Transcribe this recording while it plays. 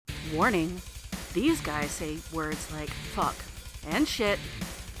Warning, these guys say words like fuck and shit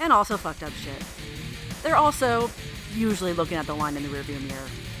and also fucked up shit. They're also usually looking at the line in the rearview mirror.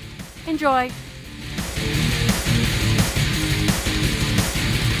 Enjoy!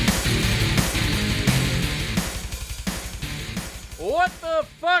 What the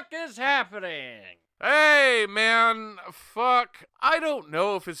fuck is happening? Hey, man, fuck. I don't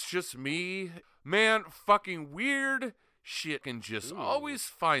know if it's just me. Man, fucking weird shit can just always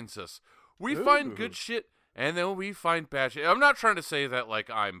finds us. We find good shit, and then we find bad shit. I'm not trying to say that, like,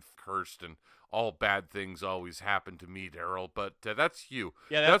 I'm cursed and all bad things always happen to me, Daryl, but that's you.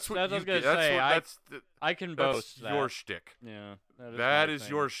 Yeah, that's what I was going to say. I can boast that's your shtick. Yeah. That is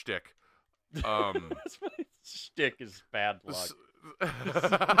your shtick. That's my shtick is bad luck.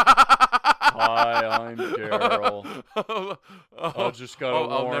 Hi, I'm Daryl. I just gotta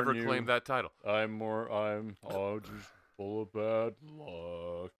warn I'll never you. claim that title. I'm just full of bad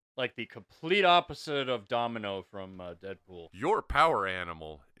luck. Like the complete opposite of Domino from Deadpool. Your power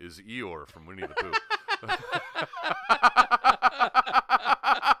animal is Eeyore from Winnie the Pooh.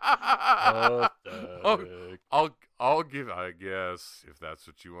 I'll give, I guess, if that's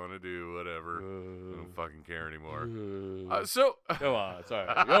what you want to do, whatever. I don't fucking care anymore. Go on,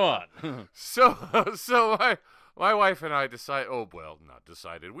 sorry, go on. So my wife and I not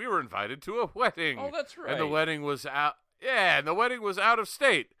decided. We were invited to a wedding. Oh, that's right. And the wedding was out of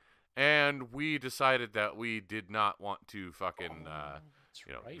state. And we decided that we did not want to fucking,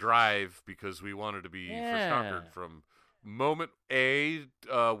 drive because we wanted to be verschnockered from moment A.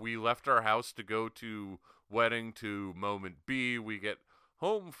 We left our house to go to wedding to moment B. We get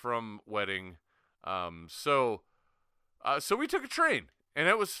home from wedding. So we took a train, and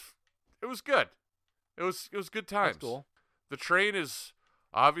it was good. It was good times. That's cool. The train is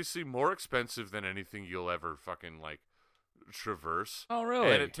obviously more expensive than anything you'll ever fucking traverse. Oh,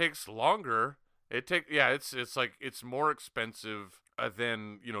 really? And it takes longer. It's more expensive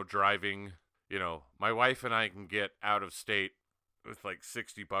than driving. My wife and I can get out of state with like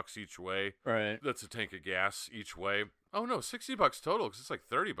 $60 each way. Right. That's a tank of gas each way. Oh no, $60 total because it's like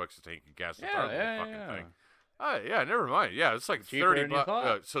 $30 a tank of gas. Thing. Never mind. Yeah, it's like Cheaper $30. than you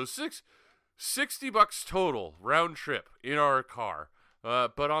thought. So $60 total round trip in our car.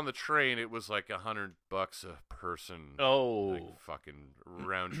 But on the train it was like $100 a person. Oh, fucking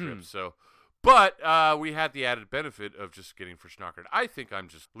round trip. But we had the added benefit of just getting verschnockered. I think I'm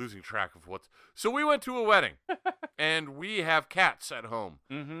just losing track of what's... So we went to a wedding, and we have cats at home,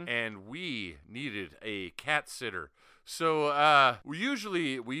 and we needed a cat sitter. So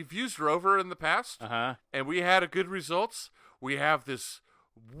we've used Rover in the past, and we had good results. We have this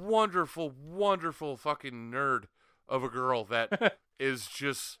wonderful, wonderful fucking nerd of a girl that is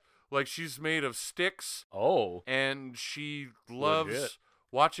just... Like, she's made of sticks. Oh. And she loves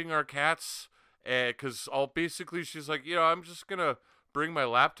watching our cats. Because basically she's like, I'm just going to bring my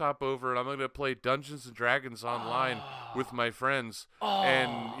laptop over and I'm going to play Dungeons & Dragons online with my friends. And,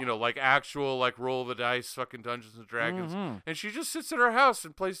 actual, roll the dice fucking Dungeons & Dragons. And she just sits at her house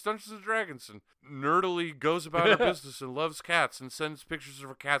and plays Dungeons & Dragons and nerdily goes about her business and loves cats and sends pictures of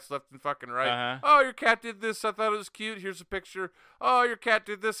her cats left and fucking right. Oh, your cat did this. I thought it was cute. Here's a picture. Oh, your cat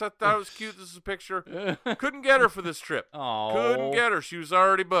did this. I thought it was cute. This is a picture. Couldn't get her for this trip. Couldn't get her. She was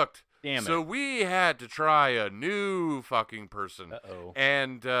already booked. Damn it. So we had to try a new fucking person. Uh-oh.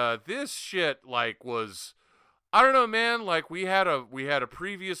 And this shit was, I don't know, man. We had a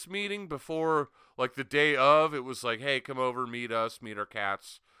previous meeting before, the day of. It was like, hey, come over, meet us, meet our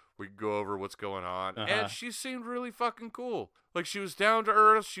cats. We could go over what's going on. And she seemed really fucking cool. She was down to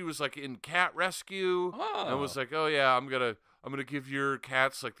earth. She was in cat rescue. And was like, oh yeah, I'm gonna give your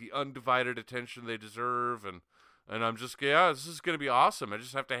cats the undivided attention they deserve. And I'm just, this is going to be awesome. I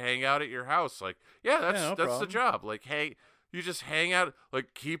just have to hang out at your house. That's the job. Hey, you just hang out,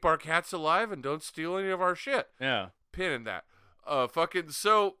 keep our cats alive and don't steal any of our shit. Yeah. Pin in that.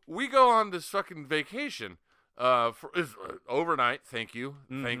 So we go on this fucking vacation for overnight. Thank you.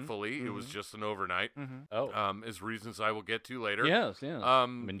 Thankfully, it was just an overnight. As reasons I will get to later. Yes.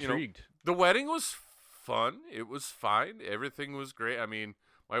 I'm intrigued. The wedding was fun. It was fine. Everything was great. I mean,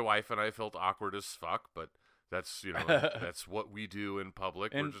 my wife and I felt awkward as fuck, but that's, that's what we do in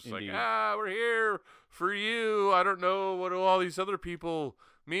public. We're just indeed. we're here for you. I don't know what do all these other people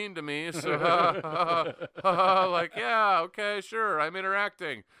mean to me. So, okay, sure, I'm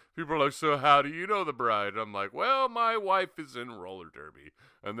interacting. People are like, so how do you know the bride? I'm like, well, my wife is in roller derby.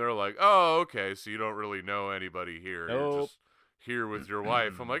 And they're like, oh, okay, so you don't really know anybody here. Nope. You're just here with your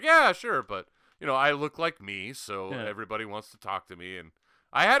wife. I'm like, yeah, sure, but, I look like me, so everybody wants to talk to me, and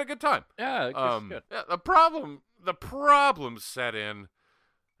I had a good time. Yeah, it's good. Yeah, the problem set in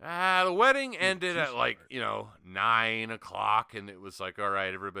The wedding ended too at like, smart. 9 o'clock, and it was like, all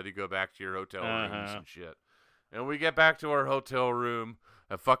right, everybody go back to your hotel rooms Uh-huh. and shit. And we get back to our hotel room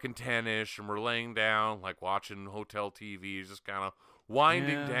at fucking 10-ish, and we're laying down, like watching hotel TV, just kind of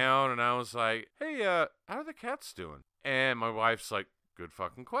winding Yeah. down. And I was like, hey, how are the cats doing? And my wife's like, good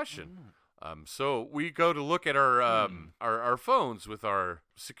fucking question. So we go to look at our phones with our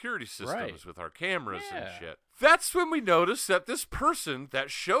security systems, Right. with our cameras and Yeah. shit. That's when we noticed that this person that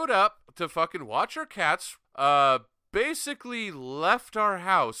showed up to fucking watch our cats, basically left our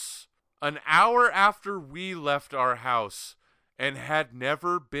house an hour after we left our house and had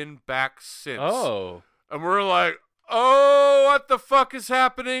never been back since. Oh. And we're like, oh, what the fuck is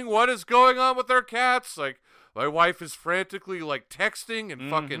happening? What is going on with our cats? Like, my wife is frantically like texting and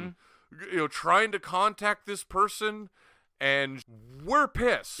fucking, trying to contact this person, and we're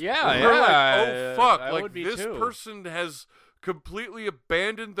pissed. Yeah, we're yeah, like, oh fuck, I like would be this too. person has completely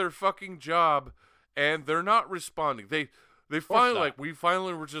abandoned their fucking job, and they're not responding. They finally not. we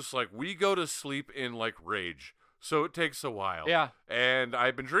finally were just like, we go to sleep in like rage. So it takes a while. Yeah. And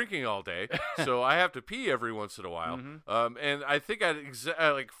I've been drinking all day, so I have to pee every once in a while. And I think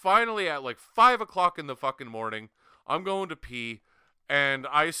finally at like 5 o'clock in the fucking morning, I'm going to pee, and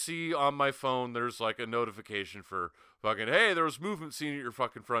I see on my phone there's like a notification for fucking, hey, there was movement seen at your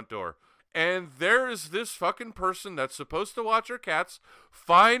fucking front door. And there is this fucking person that's supposed to watch our cats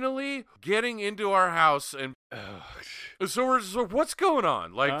finally getting into our house. And so we're just like, what's going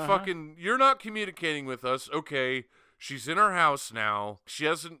on? Like, fucking, you're not communicating with us. Okay, she's in our house now. She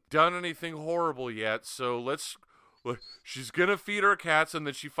hasn't done anything horrible yet. So she's gonna feed our cats. And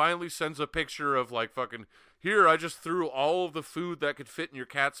then she finally sends a picture of like fucking, here, I just threw all of the food that could fit in your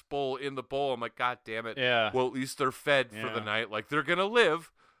cat's bowl in the bowl. I'm like, God damn it. Yeah. Well, at least they're fed for the Yeah. night. Like, they're gonna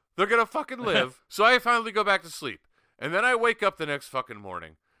live. They're gonna fucking live. So I finally go back to sleep. And then I wake up the next fucking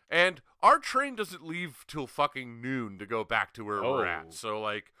morning. And our train doesn't leave till fucking noon to go back to where we're Oh. at. So,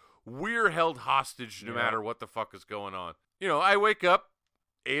 like, we're held hostage no Yeah. matter what the fuck is going on. I wake up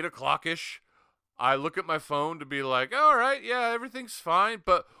 8 o'clock-ish. I look at my phone to be like, all right, yeah, everything's fine.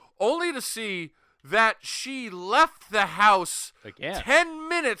 But only to see that she left the house Again. 10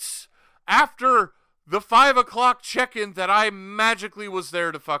 minutes after the 5 o'clock check-in that I magically was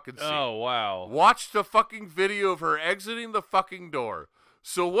there to fucking see. Oh, wow. Watched a fucking video of her exiting the fucking door.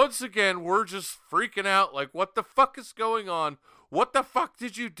 So once again, we're just freaking out, like, what the fuck is going on? What the fuck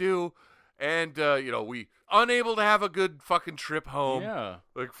did you do? And, we unable to have a good fucking trip home. Yeah.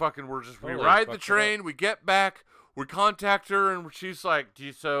 Like, fucking, we Totally ride the fucked it train, we get back, we contact her, and she's like,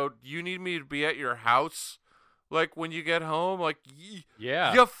 do you need me to be at your house? Like, when you get home? Like,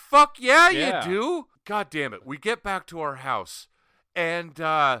 Yeah. you fuck yeah, Yeah. you do. God damn it. We get back to our house, and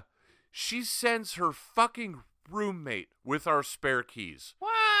she sends her fucking roommate with our spare keys.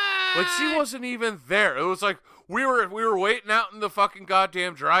 What? Like, she wasn't even there. It was like we were waiting out in the fucking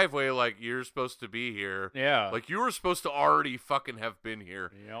goddamn driveway, like, you're supposed to be here. Yeah. Like, you were supposed to already fucking have been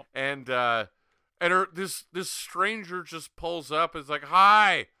here. Yep. And this stranger just pulls up and is like,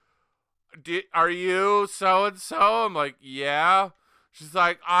 hi, are you so-and-so? I'm like, yeah. She's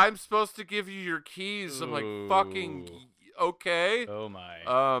like, I'm supposed to give you your keys. I'm like, fucking okay. Oh,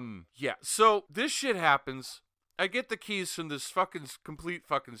 my. Yeah. So this shit happens. I get the keys from this fucking complete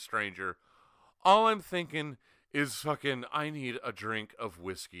fucking stranger. All I'm thinking is fucking, I need a drink of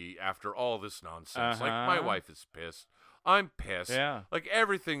whiskey after all this nonsense. Like, my wife is pissed. I'm pissed. Yeah. Like,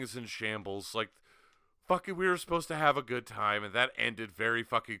 everything is in shambles. Like, fucking, we were supposed to have a good time, and that ended very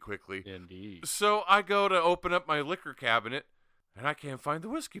fucking quickly. Indeed. So I go to open up my liquor cabinet, and I can't find the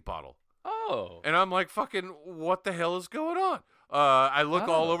whiskey bottle. Oh. And I'm like, fucking, what the hell is going on? I look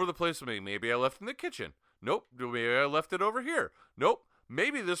all Oh. over the place. Maybe I left it in the kitchen. Nope. Maybe I left it over here. Nope.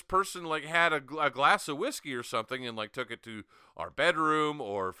 Maybe this person, like, had a glass of whiskey or something and, like, took it to our bedroom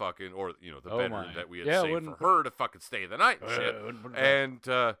or the bedroom my. that we had Yeah, saved wouldn't- for her to fucking stay the night and shit. And,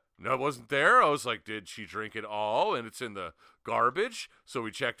 no, it wasn't there. I was like, did she drink it all? And it's in the garbage. So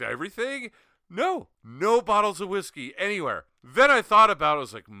we checked everything. No bottles of whiskey anywhere. Then I thought about it. I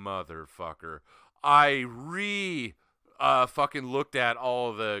was like, motherfucker. I fucking looked at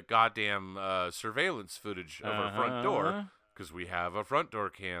all the goddamn surveillance footage of our front door because we have a front door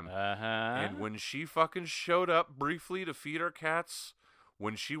cam. And when she fucking showed up briefly to feed our cats,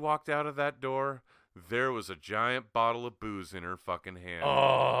 when she walked out of that door, there was a giant bottle of booze in her fucking hand.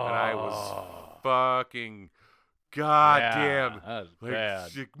 Oh. And I was fucking goddamn. Yeah, that was like,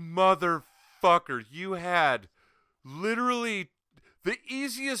 bad. Motherfucker, you had literally the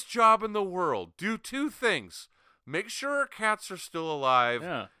easiest job in the world. Do two things. Make sure our cats are still alive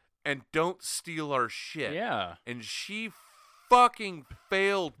Yeah. and don't steal our shit. Yeah. And she fucking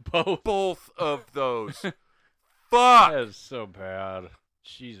failed Both. both of those. Fuck. That is so bad.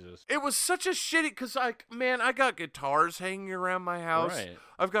 Jesus. It was such a shitty, because, I got guitars hanging around my house. Right.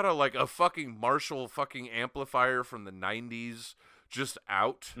 I've got a fucking Marshall fucking amplifier from the 90s just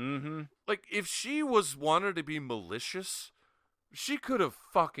out. Mm-hmm. Like, if she wanted to be malicious, she could have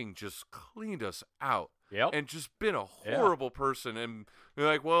fucking just cleaned us out. Yep. And just been a horrible person. And be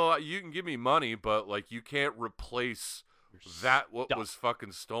like, well, you can give me money, but, like, you can't replace what stuff. was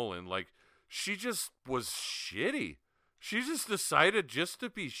fucking stolen. Like, she just was shitty. She just decided just to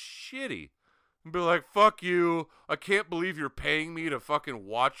be shitty. And be like, fuck you. I can't believe you're paying me to fucking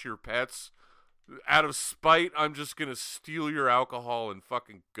watch your pets. Out of spite, I'm just going to steal your alcohol and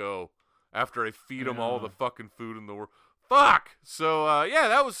fucking go after I feed them all the fucking food in the world. Fuck! So,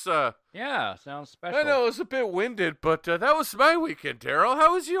 that was, Yeah, sounds special. I know it was a bit winded, but that was my weekend, Daryl.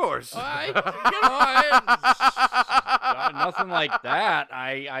 How was yours? Nothing like that.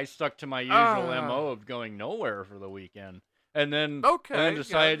 I stuck to my usual MO of going nowhere for the weekend. And then,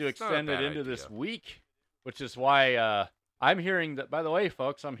 decided to it's not a extend it bad into this idea. week, which is why I'm hearing that, by the way,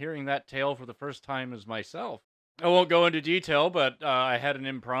 folks, I'm hearing that tale for the first time as myself. I won't go into detail, but I had an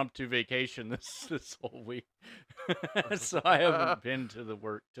impromptu vacation this whole week, so I haven't been to the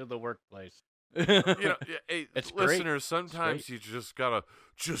workplace. Hey, It's listeners, great. sometimes you just gotta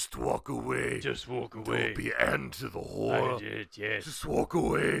just walk away. Just walk Don't away. be end to the I whore. did, yes. Just walk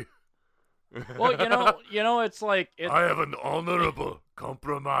away. Well, it's like I have an honorable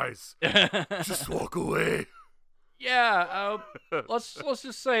compromise. Just walk away. Yeah. Let's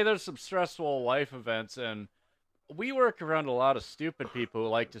just say there's some stressful life events, and we work around a lot of stupid people who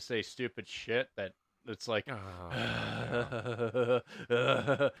like to say stupid shit that it's like I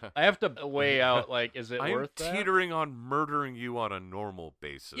have to weigh out, like, is it I'm worth that? teetering on murdering you on a normal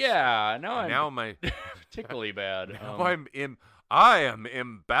basis. Yeah, no, And I'm now my particularly bad. now I am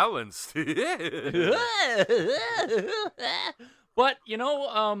imbalanced. But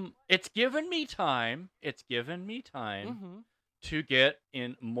it's given me time. It's given me time Mm-hmm. to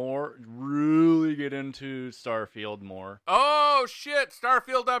really get into Starfield more. Oh shit!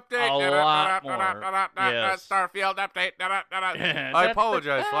 Starfield update. A lot more. Yes. Starfield update. I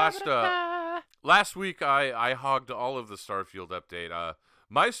apologize. Last week I hogged all of the Starfield update.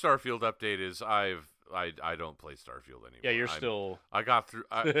 My Starfield update is I don't play Starfield anymore. Yeah, you're still. I got through.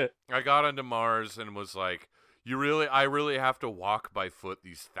 I got onto Mars and was like, I really have to walk by foot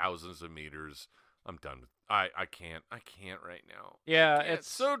these thousands of meters. I'm done with. I can't right now. Yeah, It's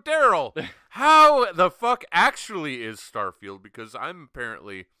so Daryl. How the fuck actually is Starfield? Because I'm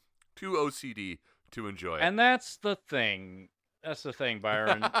apparently too OCD to enjoy it. and that's the thing. That's the thing,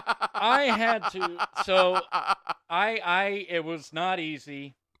 Byron. I had to. So it was not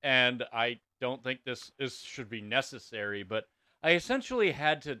easy, and I don't think this should be necessary. But I essentially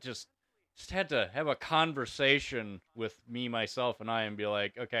had to just had to have a conversation with me, myself, and I, and be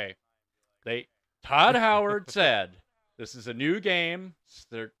like, okay, Todd Howard said this is a new game.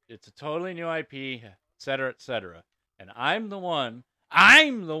 It's a totally new IP, etc. And I'm the one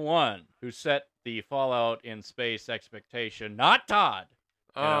who set the Fallout in Space expectation, not Todd.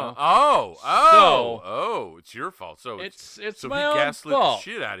 It's your fault. So It's so my he own gaslit fault.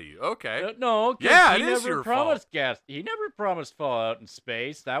 the shit out of you. Okay. No, 'cause Yeah, he it is never your promised He never promised Fallout in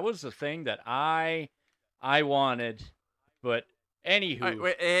Space. That was the thing that I wanted. But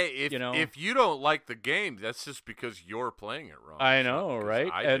anywho, If you don't like the game, that's just because you're playing it wrong. I It's not know, because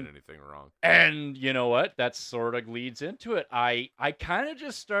right? I did anything wrong. And you know what? That sort of leads into it. I kind of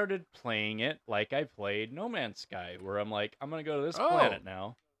just started playing it like I played No Man's Sky, where I'm like, I'm going to go to this planet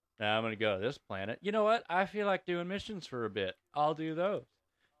now. Now I'm going to go to this planet. You know what? I feel like doing missions for a bit. I'll do those.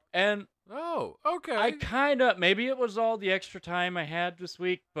 And Oh, okay. I kind of, maybe it was all the extra time I had this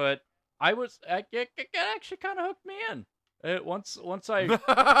week, but it actually kind of hooked me in. Once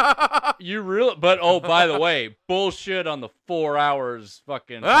I, you really, but oh, by the way, bullshit on the 4 hours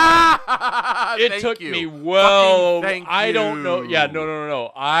fucking. It took me I don't know. Yeah,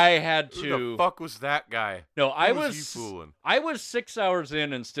 no. I had to. Who the fuck was that guy? No, I Who was he fooling? I was 6 hours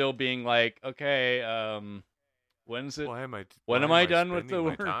in and still being like, okay, when's it? When am I done with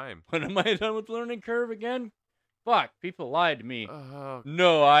the time? When am I done with the learning curve again? Fuck, people lied to me. Oh,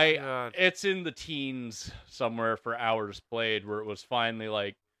 No, God. it's in the teens somewhere for hours played where it was finally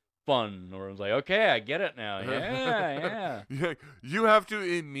like fun, or it was like, okay, I get it now. Yeah. You have to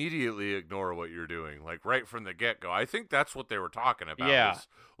immediately ignore what you're doing, like right from the get-go. I think that's what they were talking about. Yeah. Was,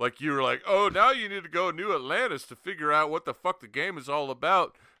 like, you were like, oh, now you need to go New Atlantis to figure out what the fuck the game is all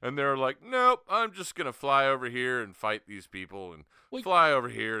about. And they're like, nope, I'm just going to fly over here and fight these people and fly over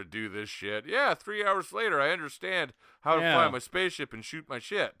here and do this shit. Yeah, 3 hours later, I understand how to Yeah. fly my spaceship and shoot my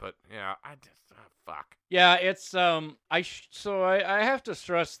shit. But yeah, I just fuck. Yeah, it's so I have to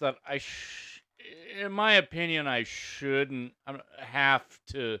stress that in my opinion, I shouldn't have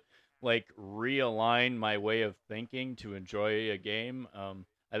to like realign my way of thinking to enjoy a game.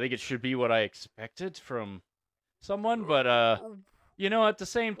 I think it should be what I expected from someone, but at the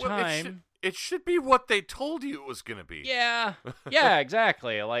same Well, time, it should be what they told you it was gonna be. yeah, yeah,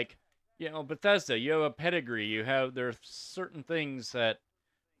 exactly. Like, Bethesda, you have a pedigree. There are certain things that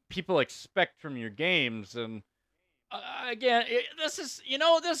people expect from your games, and again, this is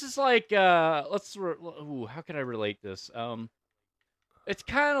like how can I relate this? It's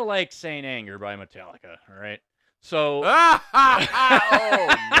kind of like Saint Anger by Metallica, all right? So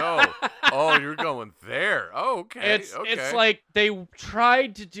Oh no! Oh, you're going there. Oh, okay. it's like they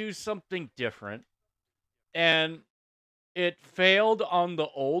tried to do something different, and it failed on the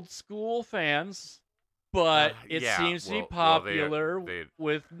old school fans. But it yeah, seems to be well, popular they-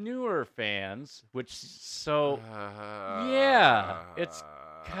 with newer fans, which it's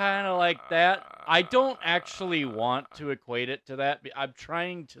kind of like that. I don't actually want to equate it to that. I'm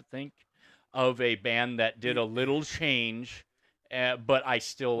trying to think of a band that did a little change, but I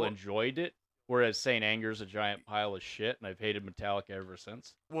still enjoyed it. Whereas Saint Anger's a giant pile of shit, and I've hated Metallica ever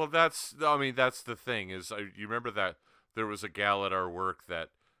since. Well, that's the thing is, you remember that there was a gal at our work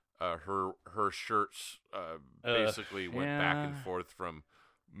that her shirts basically went back and yeah. forth from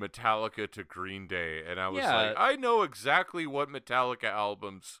Metallica to Green Day, and I was Yeah. like, I know exactly what Metallica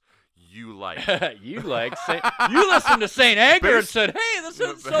albums you like. You listened to Saint Anger and said, "Hey, this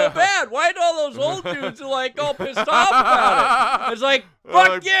isn't so bad. Why do all those old dudes like all pissed off about it?" It's like,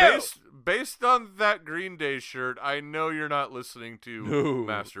 fuck you. Based on that Green Day shirt, I know you're not listening to No.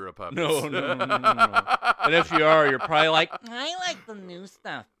 Master of Puppets. No. And if you are, you're probably like, I like the new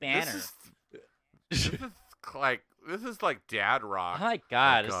stuff better. This is like dad rock. Oh my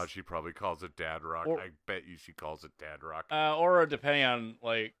God. Oh God, she probably calls it dad rock. I bet you she calls it dad rock. Or depending on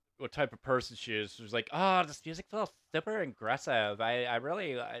like what type of person she is, she's like, oh, this music feels super aggressive. I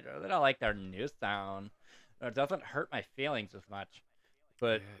really don't like their new sound. It doesn't hurt my feelings as much.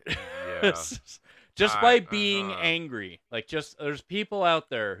 But Yeah. just by being angry, like there's people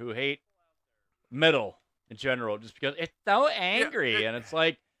out there who hate metal in general just because it's so angry, and it's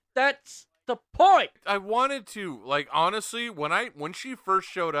like that's the point. I wanted to, like, honestly, when she first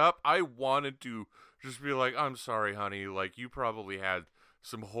showed up, I wanted to just be like, I'm sorry, honey, like, you probably had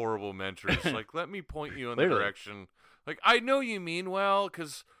some horrible mentors. Like, let me point you in the direction. Like, I know you mean well,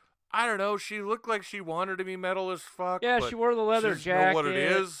 because I don't know, she looked like she wanted to be metal as fuck. Yeah, she wore the leather jacket. Know what it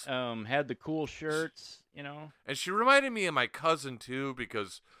is. Had the cool shirts, And she reminded me of my cousin too,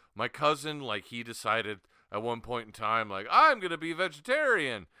 because my cousin, like, he decided at one point in time, like, I'm gonna be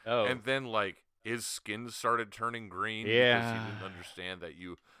vegetarian. Oh. And then, like, his skin started turning green because Yeah. he didn't understand that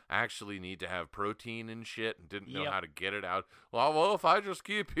you actually need to have protein and shit and didn't know Yep. how to get it out. Well, if I just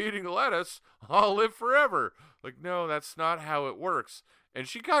keep eating lettuce, I'll live forever. Like, no, that's not how it works. And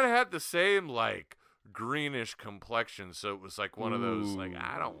she kind of had the same, like, greenish complexion, so it was like one of those, like,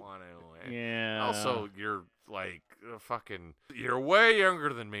 I don't want to. Yeah. Also, you're like you're way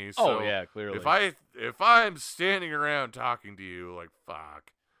younger than me. So yeah, clearly. if I'm standing around talking to you, like,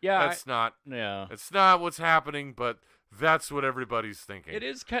 fuck. Yeah. That's not. Yeah. It's not what's happening, but that's what everybody's thinking. It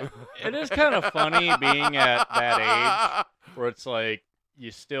is kind of funny being at that age where it's like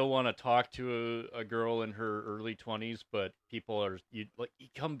you still want to talk to a girl in her early 20s, but people are you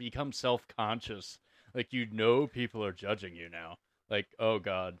become self-conscious. Like people are judging you now. Like, oh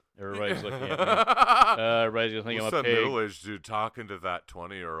God, everybody's looking at me. Everybody's gonna think What's I'm a that pig. middle-aged dude talking to that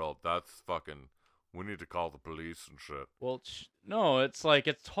 20-year-old? That's fucking. We need to call the police and shit. Well, no, it's like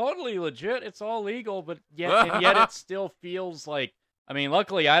it's totally legit. It's all legal, but yet it still feels like. I mean,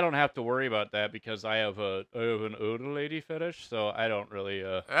 luckily I don't have to worry about that because I have an older lady fetish, so I don't really.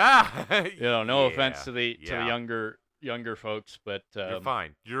 No offense to the younger folks, but you're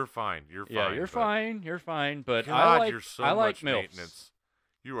fine. You're fine. Yeah, you're fine. You're fine. But God, you're so I like much MILFs. maintenance.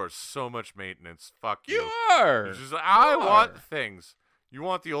 You are so much maintenance. Fuck you. You are. It's just, I want things. You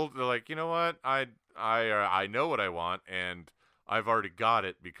want the old. They're like, you know what? I know what I want, and I've already got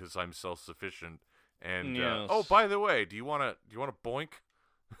it because I'm self-sufficient. And Yes. oh, by the way, do you want to boink?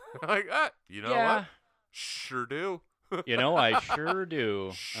 Like, you know what? Sure do. I sure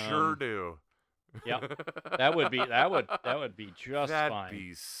do. Sure do. Yeah, that would be just That'd fine. be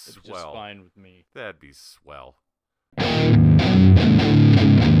It's swell. just fine with me. That'd be swell.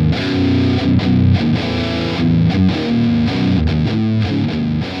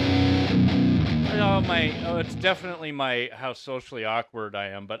 It's definitely how socially awkward I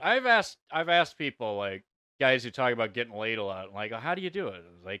am. But I've asked people like, guys who talk about getting laid a lot. I'm like, how do you do it?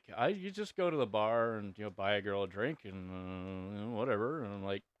 It's like, you just go to the bar and buy a girl a drink and whatever. And I'm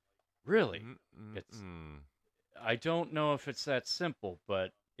like, really? It's. I don't know if it's that simple,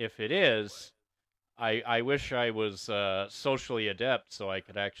 but if it is, I wish I was socially adept so I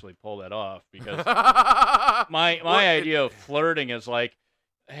could actually pull that off, because my idea of flirting is like,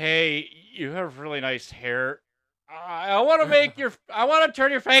 hey, you have really nice hair. I want to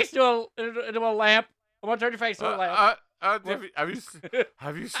turn your face into a lamp. I want to turn your face into a lamp.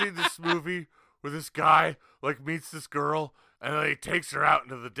 Have you seen this movie where this guy like meets this girl and then he takes her out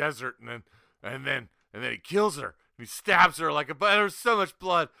into the desert and then he kills her and he stabs her like there's so much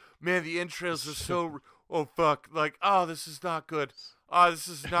blood. Man, the entrails are so oh fuck, like, oh, this is not good. This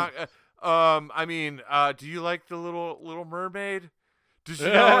is not do you like the Little Mermaid? Did you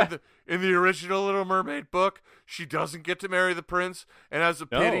know in the original Little Mermaid book, she doesn't get to marry the prince, and as a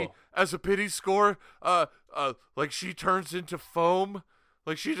pity score, like she turns into foam,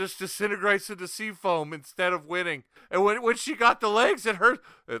 like she just disintegrates into sea foam instead of winning. And when she got the legs, it hurt.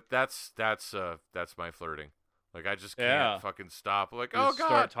 That's my flirting. Like I just can't fucking stop. Like, oh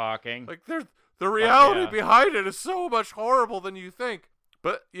god, start talking. Like the reality behind it is so much horrible than you think.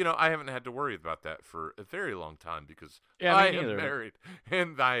 But, I haven't had to worry about that for a very long time because I am married,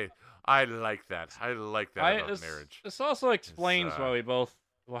 and I like that. I like that about marriage. This also explains why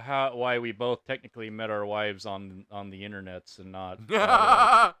we both technically met our wives on the internets and not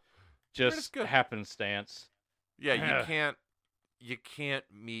just happenstance. Yeah, you can't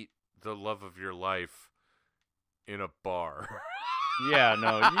meet the love of your life in a bar. Yeah,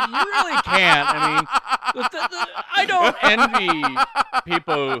 no, you really can't. I mean, I don't envy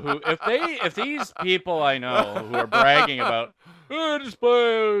people who, if these people I know who are bragging about, just buy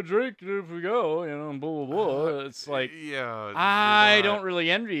a drink if we go, and blah, blah, blah. It's like, I don't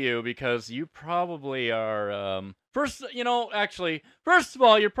really envy you, because you probably are, first of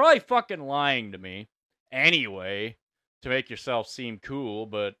all, you're probably fucking lying to me anyway to make yourself seem cool,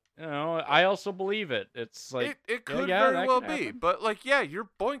 but I also believe it. It's like it could very well be, but like, you're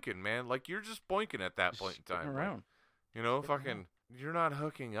boinking, man. Like you're just boinking at that point in time. Around. Fucking, you're not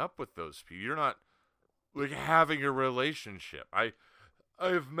hooking up with those people. You're not like having a relationship.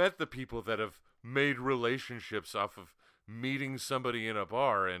 I've met the people that have made relationships off of meeting somebody in a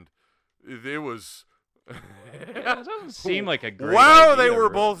bar, and it was. It doesn't seem like a great idea, they were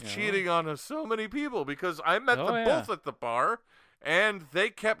both cheating on so many people, because I met them both at the bar. And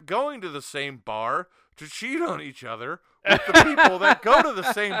they kept going to the same bar to cheat on each other with the people that go to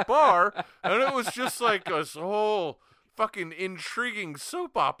the same bar. And it was just like this whole fucking intriguing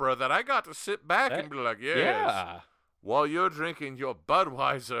soap opera that I got to sit back and be like, yes, while you're drinking your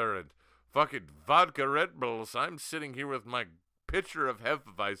Budweiser and fucking vodka Red Bulls, I'm sitting here with my pitcher of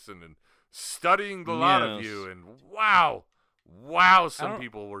Hefeweizen and studying the lot of you. And wow, some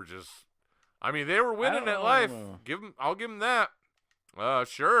people were just, they were winning at life. I'll give them that.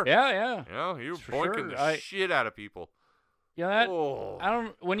 Sure. Yeah. You were boinking the shit out of people. Yeah,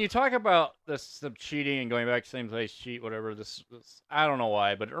 when you talk about this cheating and going back to the same place, cheat, whatever, this I don't know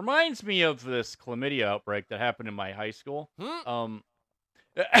why, but it reminds me of this chlamydia outbreak that happened in my high school. Hard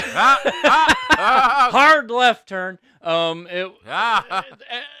left turn.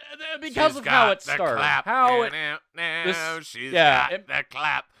 Because of how it started. Clap. How she's got the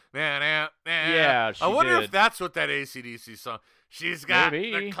clap. Yeah, I wonder if that's what that AC/DC song. She's got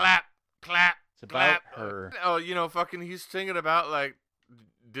the clap. It's about her. Oh, fucking he's singing about, like,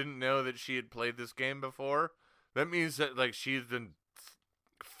 didn't know that she had played this game before. That means that, like, she's been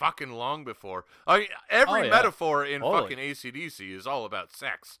fucking long before. Every metaphor in fucking AC/DC is all about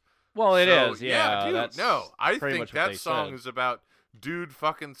sex. Well, it is, yeah. Dude, that's I think much that song is about dude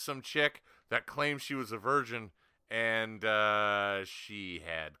fucking some chick that claims she was a virgin and she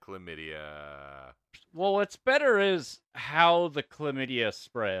had chlamydia. Well, what's better is how the chlamydia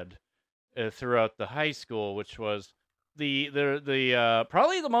spread throughout the high school, which was the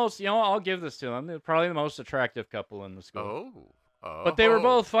probably the most, I'll give this to them, they're probably the most attractive couple in the school. But they were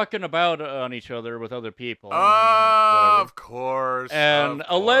both fucking about on each other with other people. Of course. And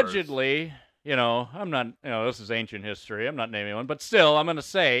allegedly, I'm not, this is ancient history. I'm not naming one, but still, I'm going to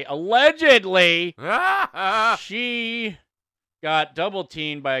say, allegedly, she got double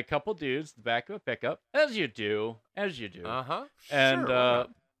teened by a couple dudes, the back of a pickup, as you do. Uh-huh. And sure,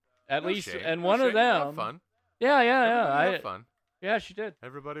 at least, shame. and one of them. Have fun. Yeah. Have fun. Yeah, she did.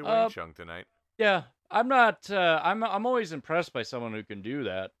 Everybody Wing Chun tonight. Yeah, I'm not. I'm always impressed by someone who can do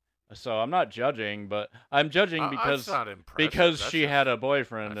that. So I'm not judging, but I'm judging because she had a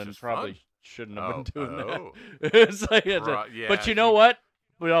boyfriend and probably shouldn't have been doing that. It's like, but you know what?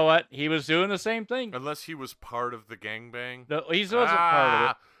 you know what? He was doing the same thing. Unless he was part of the gangbang. No, he wasn't part of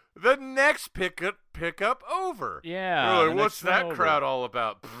it. The next pickup over. Yeah. You're the like, what's next one that over. crowd all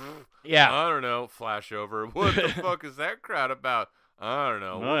about? Pfft, Yeah. I don't know. Flash over. What the fuck is that crowd about? I don't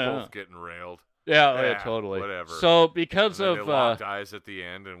know. Oh, We're yeah. both getting railed. Yeah, Yeah, totally. whatever. So because And then of they locked eyes at the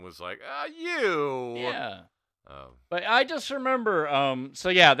end and was like, you. yeah. Um, But I just remember, so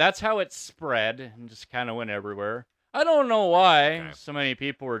yeah, that's how it spread and just kind of went everywhere. I don't know why Okay. so many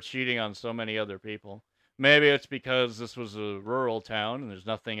people were cheating on so many other people. Maybe it's because this was a rural town and there's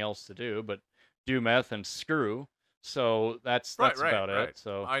nothing else to do but do meth and screw. So that's right. about it.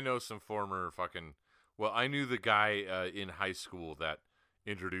 So I know some former fucking. Well, I knew the guy in high school that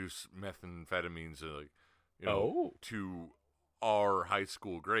introduced methamphetamines, to our high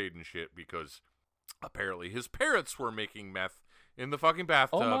school grade and shit because apparently his parents were making meth in the fucking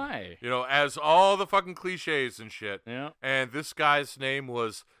bathtub. oh my, As all the fucking cliches and shit. yeah. And this guy's name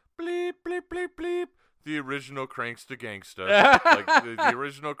was bleep bleep bleep bleep, the original Cranksta Gangsta. Like the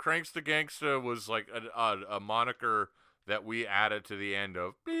original Cranksta Gangsta was like a moniker that we added to the end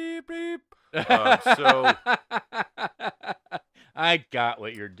of bleep bleep. So I got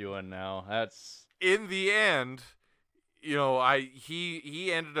what you're doing now. That's in the end,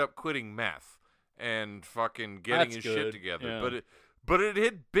 he ended up quitting meth and fucking getting That's his good. shit together. Yeah. But it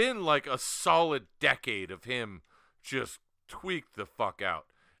had been like a solid decade of him just tweaked the fuck out.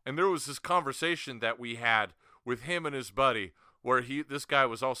 And there was this conversation that we had with him and his buddy where this guy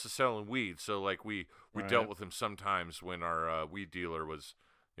was also selling weed. So like we Right. dealt with him sometimes when our weed dealer was,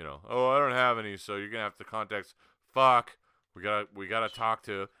 I don't have any, so you're gonna have to contact. Fuck, we gotta talk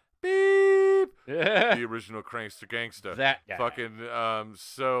to beep the original Cranksta Gangsta. that guy. Fucking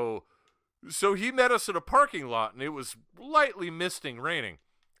so he met us at a parking lot and it was lightly misting raining.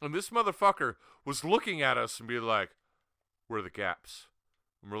 And this motherfucker was looking at us and be like, "Where are the gaps?"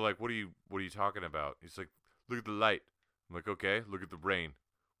 And we're like, What are you talking about? He's like, "Look at the light." I'm like, "Okay, look at the rain.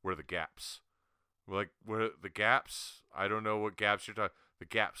 Where are the gaps?" We're like, "Where are the gaps? I don't know what gaps you're talking. The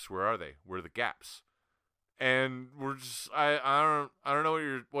gaps, where are they? Where are the gaps?" And we're just I don't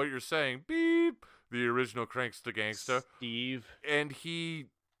know what you're saying. Beep. The original Cranksta Gangsta. Steve. And he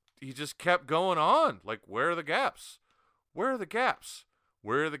just kept going on. Like, where are the gaps? Where are the gaps?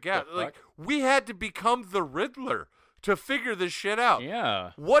 Where are the gaps? The Like, fuck? we had to become the Riddler to figure this shit out.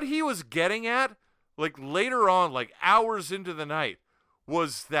 Yeah. What he was getting at, like later on, like hours into the night,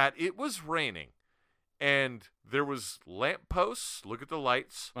 was that it was raining and there was lampposts, look at the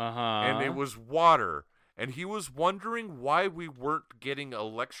lights, and it was water. And he was wondering why we weren't getting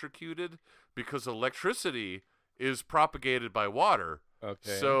electrocuted because electricity is propagated by water.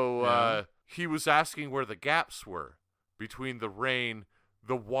 Okay. So yeah. he was asking where the gaps were between the rain,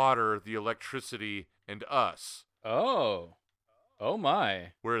 the water, the electricity, and us. Oh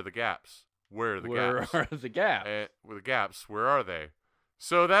my. Where are the gaps? Where are the Where gaps? are the gaps? Where the gaps? Where are they?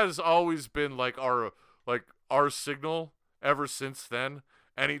 So that has always been like our signal ever since then.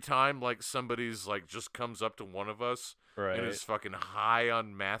 Anytime like somebody's like just comes up to one of us Right. and is fucking high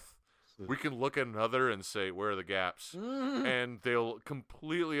on meth, we can look at another and say, "Where are the gaps?" And they'll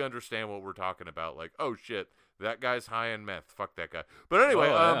completely understand what we're talking about. Like, oh shit, that guy's high on meth. Fuck that guy. But anyway,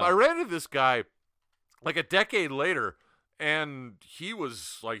 Oh, yeah. I ran into this guy like a decade later, and he's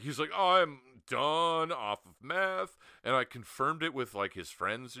like, "Oh, I'm done off of meth," and I confirmed it with like his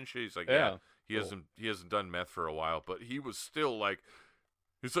friends and shit. He's like, "Yeah, he cool. hasn't done meth for a while," but he was still like,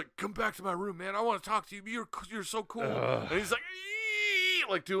 he's like, "Come back to my room, man. I want to talk to you. You're so cool." Ugh. And he's like,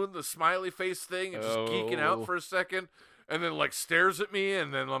 like doing the smiley face thing and just geeking out Oh. for a second, and then like stares at me,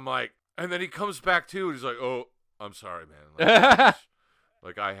 and then I'm like, and then he comes back too, and he's like, "Oh, I'm sorry, man."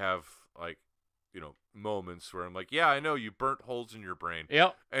 Like I have like, moments where I'm like, "Yeah, I know you burnt holes in your brain,"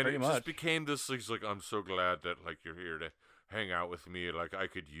 Yep. and pretty it much. just became this. He's like, "I'm so glad that like you're here to hang out with me. Like I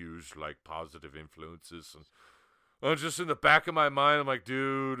could use like positive influences." And I'm just in the back of my mind, I'm like,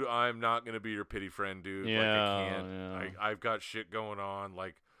 "Dude, I'm not gonna be your pity friend, dude. Like I can't. Yeah. I've got shit going on.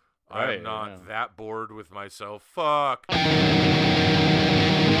 Like Right, I'm not yeah. that bored with myself. Fuck."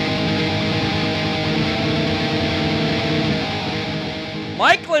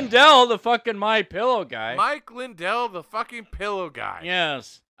 Mike Lindell, the fucking My Pillow guy. Mike Lindell, the fucking pillow guy.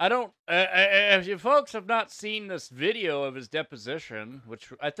 Yes. I don't. If you folks have not seen this video of his deposition,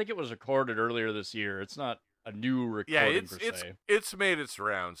 which I think it was recorded earlier this year, it's not a new recording per se. it's made its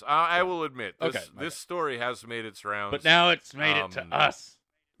rounds. I will admit this Okay, this story has made its rounds. But now it's made it to us.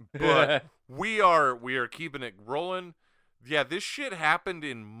 But we are keeping it rolling. Yeah, this shit happened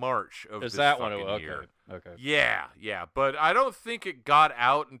in March of Is this that one? fucking Okay. year. Okay. Yeah, but I don't think it got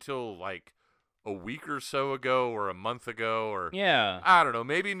out until like a week or so ago or a month ago, or Yeah. I don't know,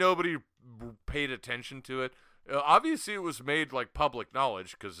 maybe nobody paid attention to it. Obviously, it was made like public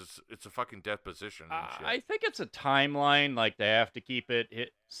knowledge because it's a fucking deposition and shit. I think it's a timeline. Like they have to keep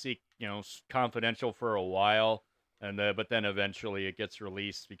it confidential for a while, and but then eventually it gets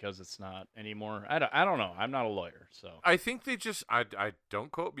released because it's not anymore. I don't know. I'm not a lawyer, so I think they just I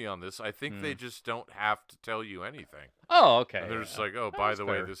don't quote me on this. I think they just don't have to tell you anything. Oh, okay. And they're just yeah. like, oh, by That's the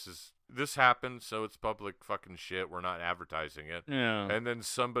way, fair. this happened, so it's public fucking shit. We're not advertising it. Yeah. And then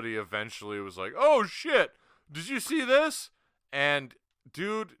somebody eventually was like, "Oh shit, did you see this?" And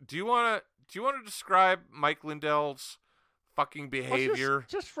dude, do you wanna describe Mike Lindell's fucking Well, behavior?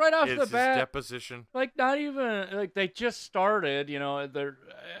 just right off It's the his bat, deposition. like not even like they just started, they're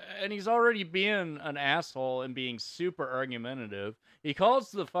and he's already being an asshole and being super argumentative. He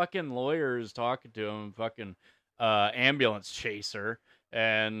calls the fucking lawyers talking to him fucking ambulance chaser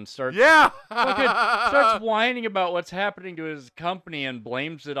and starts starts whining about what's happening to his company and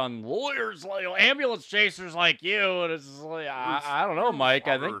blames it on lawyers, like ambulance chasers like you. And it's just like I don't know, Mike.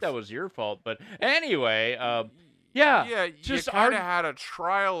 I think that was your fault. But anyway, Yeah, just you kind of had a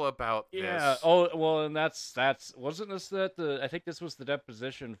trial about yeah. this. Oh well, and that's wasn't this I think this was the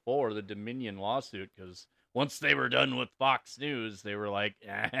deposition for the Dominion lawsuit, because once they were done with Fox News, they were like,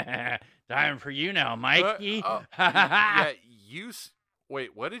 "Time for you now, Mikey." Yeah,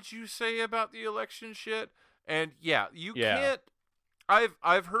 wait, what did you say about the election shit? And yeah, you can't.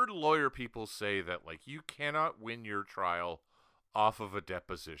 I've heard lawyer people say that like you cannot win your trial off of a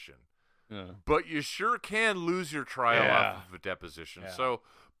deposition. But you sure can lose your trial off of a deposition. Yeah. So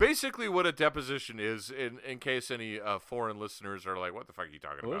basically what a deposition is, in case any foreign listeners are like, what the fuck are you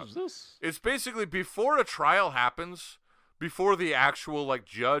talking about? What is this? It's basically before a trial happens, before the actual like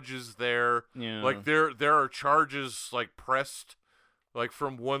judge is there, Yeah. like there are charges like pressed like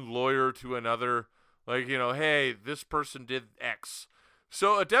from one lawyer to another, like, hey, this person did X.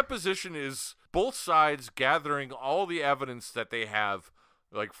 So a deposition is both sides gathering all the evidence that they have,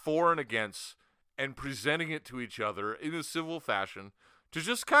 like for and against, and presenting it to each other in a civil fashion to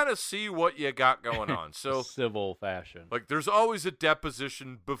just kind of see what you got going on. So civil fashion. like there's always a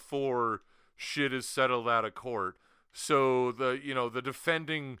deposition before shit is settled out of court. So the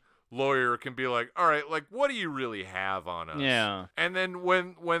defending lawyer can be like, all right, like what do you really have on us? Yeah. And then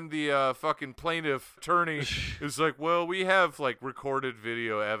when the fucking plaintiff attorney is like, well, we have like recorded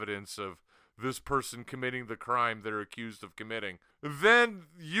video evidence of this person committing the crime they're accused of committing, then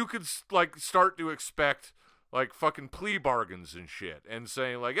you could like start to expect like fucking plea bargains and shit, and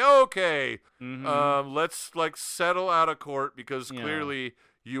saying like, okay, let's like settle out of court because clearly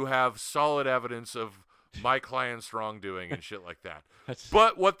you have solid evidence of my client's wrongdoing and shit like that.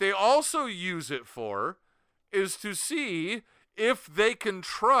 But what they also use it for is to see if they can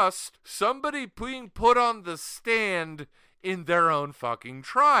trust somebody being put on the stand in their own fucking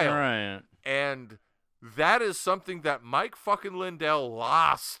trial. Right. And that is something that Mike fucking Lindell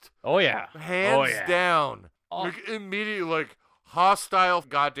lost. Oh yeah. Hands down. Oh. Like, immediately, like, hostile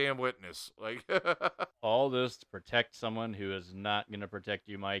goddamn witness. Like, All this to protect someone who is not gonna protect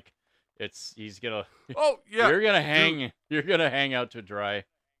you, Mike. He's gonna. oh yeah, You're gonna dude, hang. You're gonna hang out to dry.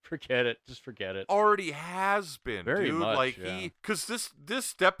 Forget it. Just forget it. already has been, Very dude. much, like yeah. because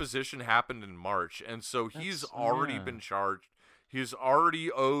this deposition happened in March, and so he's already been charged. He's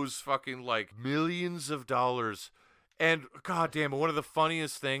already owes fucking like millions of dollars. And goddamn, one of the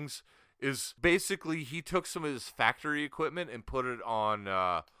funniest things is basically he took some of his factory equipment and put it on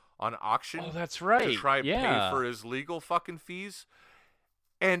auction. Oh, that's right. To try and yeah. pay for his legal fucking fees.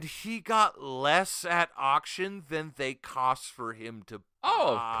 And he got less at auction than they cost for him to buy.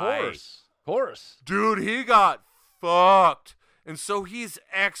 Oh, of course. Dude, he got fucked. And so he's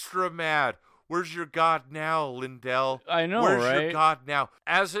extra mad. Where's your God now, Lindell? I know, Where's right? your God now?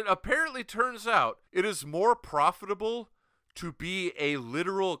 As it apparently turns out, it is more profitable to be a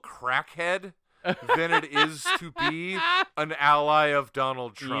literal crackhead than it is to be an ally of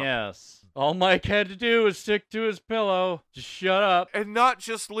Donald Trump. Yes. All Mike had to do was stick to his pillow. Just shut up. And not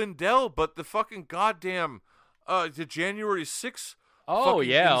just Lindell, but the fucking goddamn the January 6th Oh fucking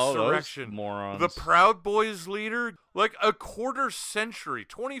yeah, all those insurrection. morons. The Proud Boys leader, like a quarter century,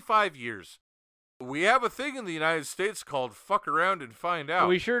 25 years. We have a thing in the United States called fuck around and find out.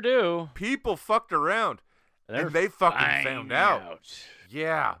 We sure do. People fucked around and they fucking found out.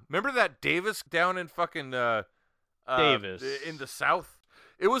 Yeah. Remember that Davis down in fucking Davis in the South?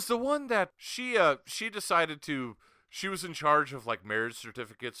 It was the one that she decided to She was in charge of like marriage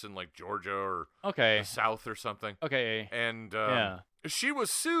certificates in like Georgia or Okay. the South or something. Okay. And Yeah. she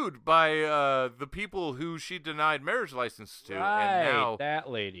was sued by the people who she denied marriage license to, Right. and now That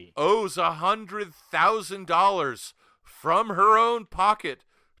lady. owes $100,000 from her own pocket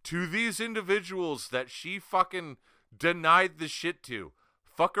to these individuals that she fucking denied the shit to.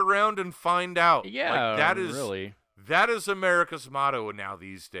 Fuck around and find out. Yeah. Like, that is America's motto now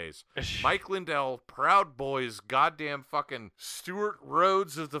these days. Mike Lindell, Proud Boys, goddamn fucking Stuart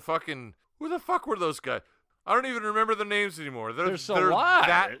Rhodes of the fucking... Who the fuck were those guys? I don't even remember the names anymore. There's a they're lot.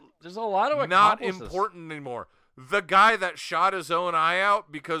 That There's a lot of not accomplices. important anymore. The guy that shot his own eye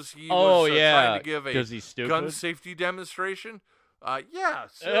out because he Oh, was yeah. trying to give a 'Cause he's stupid? gun safety demonstration. Yeah.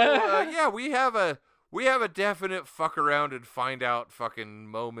 So yeah, we have a definite fuck around and find out fucking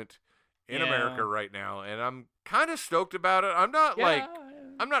moment in Yeah. America right now, and I'm kind of stoked about it. I'm not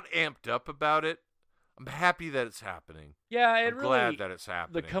I'm not amped up about it. I'm happy that it's happening. Yeah, it I'm really. glad that it's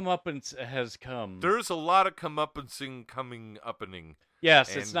happening. The comeuppance has come. There's a lot of comeuppance coming uppening.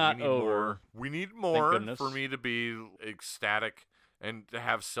 Yes, And it's not we need over. More. We need more goodness. for me to be ecstatic and to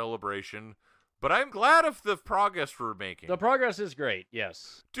have celebration. But I'm glad of the progress we're making. The progress is great.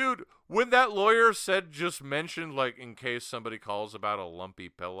 Yes. Dude, when that lawyer just mentioned, like, in case somebody calls about a lumpy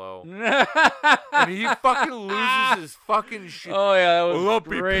pillow, and he fucking loses his fucking shit. Oh yeah, that was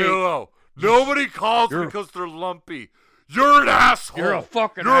Lumpy great. pillow. Nobody calls You're- because they're lumpy. You're an asshole. You're a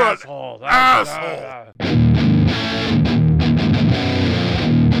fucking You're an asshole. asshole.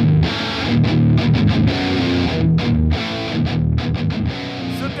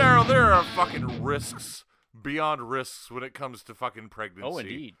 So, Daryl, there are fucking risks beyond risks when it comes to fucking pregnancy. Oh,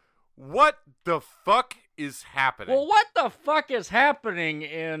 indeed. What the fuck is happening? Well, what the fuck is happening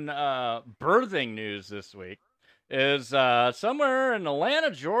in birthing news this week is somewhere in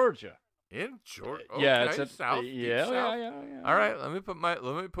Atlanta, Georgia. In Georgia? Yeah, Okay, it's at, south. deep yeah, south. yeah. All right, let me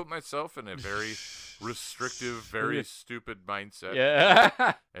put myself in a very restrictive, very stupid mindset.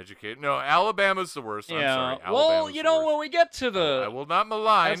 Yeah. Educate. No, Alabama's the worst. I'm Yeah. sorry. Well, Alabama's you the know, worst. when we get to I the will not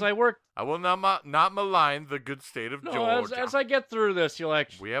malign. as I work I will not malign the good state of no, Georgia. as I get through this, you'll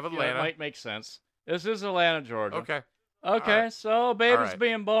actually We have it Atlanta. might make sense. This is Atlanta, Georgia. Okay. Okay, All right. so baby's right.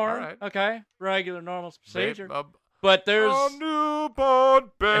 being born. All right. Okay, regular, normal procedure. Babe, But there's a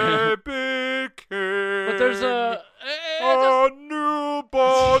newborn baby king. but there's a a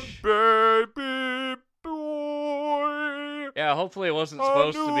newborn baby boy. yeah. Hopefully, it wasn't A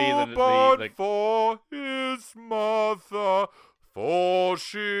supposed to be newborn the for his mother, for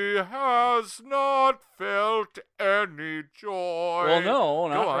she has not felt any joy. well, no, Go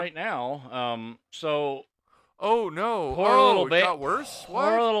not on. right now. So Oh no! poor oh, little it baby, got worse. poor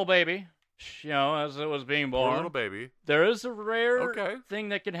What? little baby. You know, as it was being Poor born, little baby. there is a rare Okay. thing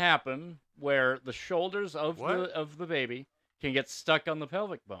that can happen where the shoulders of What? the baby can get stuck on the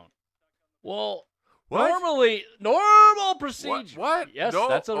pelvic bone. Well, What? normal procedure. What? Yes, No,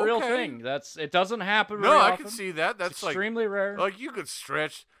 that's a real okay. thing. It doesn't happen No, very I often. can see that. It's That's extremely rare. like you could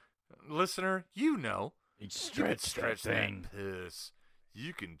stretch, listener. You know, You you could stretch stretch that thing. that puss.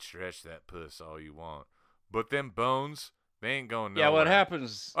 You can stretch that puss all you want, but them bones, they ain't going nowhere. Yeah, what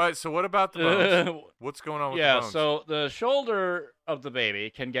happens? All right, so what about the bones? What's going on with yeah, the bones? so the shoulder of the baby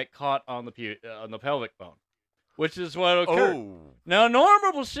can get caught on the pelvic bone, which is what occurred. oh, Now,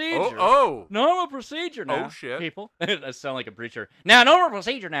 normal procedure. oh, Normal procedure now, shit. people. I sound like a preacher. Now, normal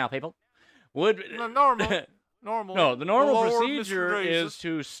procedure now, people. Would no, normal, normal. no, the normal Lord, Mr. procedure Jesus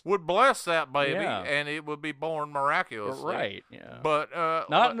is to would bless that baby, Yeah. and it would be born miraculously. right. Yeah. But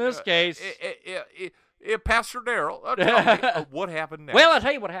Not in this case. Pastor Daryl, tell me what happened next. Well, I'll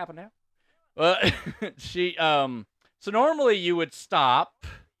tell you what happened now. So normally you would stop,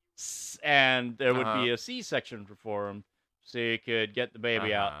 and there would be a C-section performed, so you could get the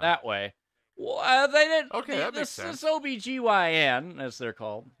baby out that way. Well, they didn't. Okay, that makes this sense. OBGYN, as they're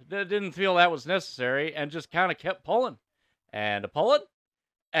called, didn't feel that was necessary, and just kind of kept pulling, and a pulling,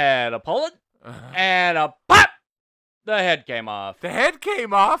 and a pulling, and a pop. The head came off. The head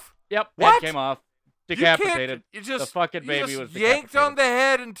came off. Yep, What? head came off. Decapitated. You just The fucking you baby just was yanked on decapitated. the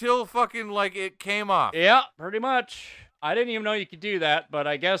head until fucking like it came off. Yeah, pretty much. I didn't even know you could do that, but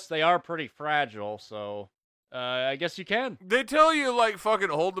I guess they are pretty fragile, so I guess you can. They tell you like fucking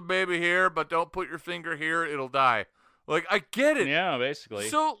hold the baby here, but don't put your finger here; it'll die. Like I get it. Yeah, basically.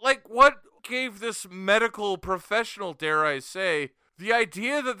 So like, what gave this medical professional, dare I say, the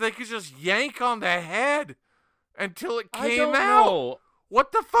idea that they could just yank on the head until it I came don't out? know.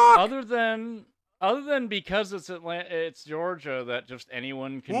 What the fuck? Other than because it's it's Georgia, that just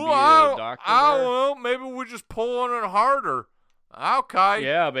anyone can Well, be I a doctor. don't there. know. Maybe we're just pulling it harder. Okay.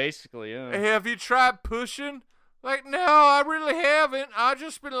 Yeah, basically. Yeah. Hey, have you tried pushing? Like, no, I really haven't. I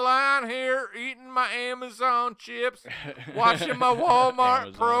just been lying here eating my Amazon chips, watching my Walmart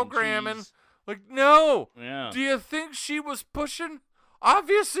Amazon programming. cheese. Like, no. Yeah. Do you think she was pushing?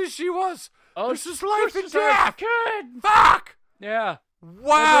 Obviously she was. Oh, This is life and pushes her death. Good. Fuck. Yeah.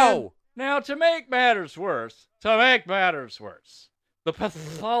 Wow. Now, to make matters worse, the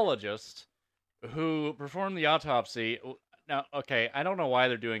pathologist who performed the autopsy. Now, okay, I don't know why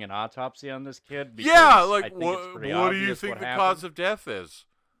they're doing an autopsy on this kid. Because Yeah, I like, think what it's pretty do you obvious think what the happened. cause of death is?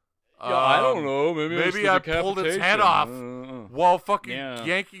 Yeah, I don't know. Maybe it was maybe the I pulled its head off decapitation. while fucking Yeah.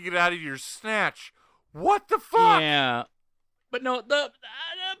 yanking it out of your snatch. What the fuck? Yeah, but no, the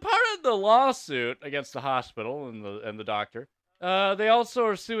part of the lawsuit against the hospital and the doctor, they also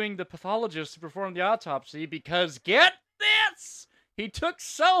are suing the pathologist who performed the autopsy because get this, he took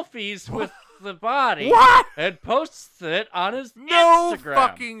selfies with the body What? and posted it on his No Instagram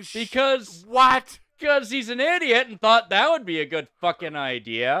fucking because What? he's an idiot and thought that would be a good fucking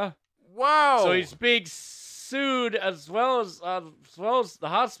idea. Wow. So he's being sued as well as the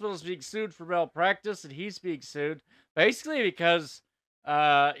hospital's being sued for malpractice, and he's being sued basically because,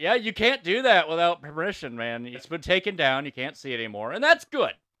 you can't do that without permission, man. It's been taken down. You can't see it anymore, and that's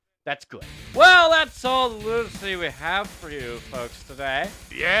good. That's good. Well, that's all the lunacy we have for you folks today.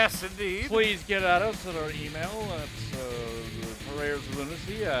 Yes, indeed. Please get at us at our email. It's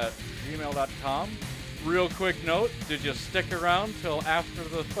purveyorsoflunacy@gmail.com. Real quick note, did you stick around till after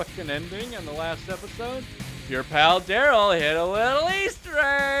the fucking ending in the last episode? Your pal Daryl hit a little Easter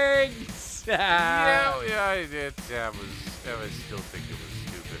eggs! Yeah, I did. I still think it was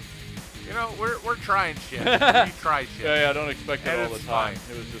stupid. You know, we're trying shit. We try shit. Yeah, I don't expect it And all the it's time.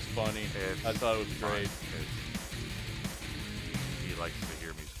 fine. It was just funny. It's I thought it was fine. great. He likes to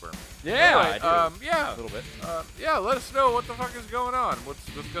hear me squirm. Yeah, Anyway, I do. yeah. A little bit. Yeah, let us know what the fuck is going on. What's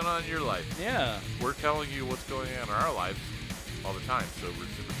going on in your life? Yeah. We're telling you what's going on in our lives all the time, so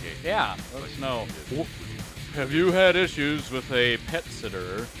reciprocate. Yeah, let us know. Have you had issues with a pet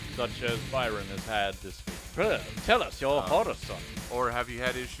sitter, such as Byron has had this week? Tell us your horror story. Or have you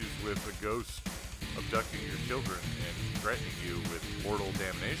had issues with a ghost abducting your children and threatening you with mortal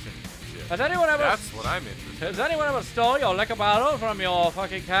damnation and shit? Has anyone ever... That's what I'm interested in. Has anyone ever stole your liquor bottle from your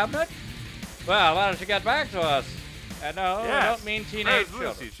fucking cabinet? Well, why don't you get back to us? And no, I Yes. don't mean teenage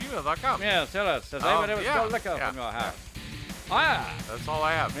children. gmail.com. Yeah, tell us. Has anybody ever yeah, stole liquor yeah, from your yeah. house? Ah, That's all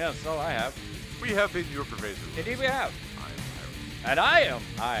I have. yeah, so I have. We have been your pervasive. Indeed we have. I am Byron. And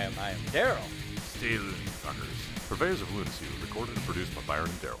I am Daryl. Stay loony, fuckers. Purveyors of Lunacy was recorded and produced by Byron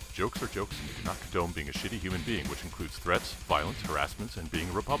and Daryl. Jokes are jokes, and we do not condone being a shitty human being, which includes threats, violence, harassments, and being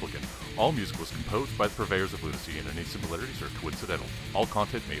a Republican. All music was composed by the Purveyors of Lunacy, and any similarities are coincidental. All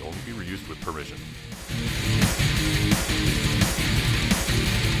content may only be reused with permission.